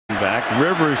Back.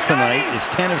 Rivers tonight is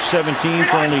 10 of 17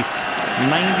 for only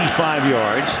 95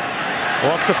 yards.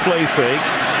 Off the play fake,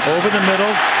 over the middle,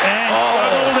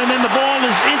 and then the ball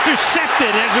is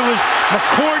intercepted as it was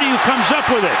McCourty who comes up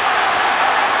with it.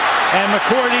 And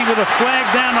McCourty with a flag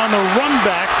down on the run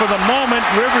back for the moment.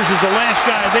 Rivers is the last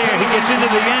guy there. He gets into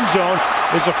the end zone.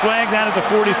 There's a flag down at the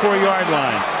 44-yard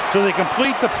line. So they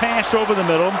complete the pass over the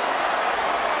middle.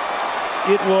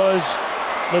 It was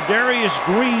Ladarius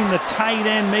Green, the tight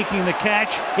end, making the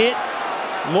catch. Hit,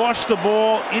 lost the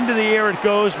ball, into the air it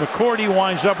goes. McCourty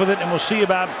winds up with it, and we'll see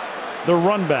about the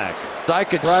run back. I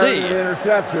could see.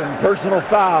 Interception, personal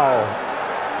foul.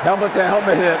 Helmet to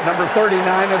helmet hit, number 39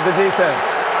 of the defense.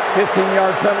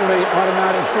 15-yard penalty,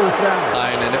 automatic first down.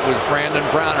 And it was Brandon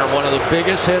Browner, one of the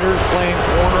biggest hitters playing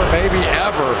corner maybe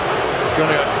ever. He's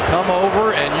going to come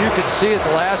over, and you can see at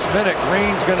the last minute,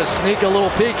 Green's going to sneak a little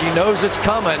peek. He knows it's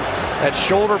coming. That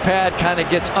shoulder pad kind of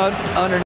gets underneath.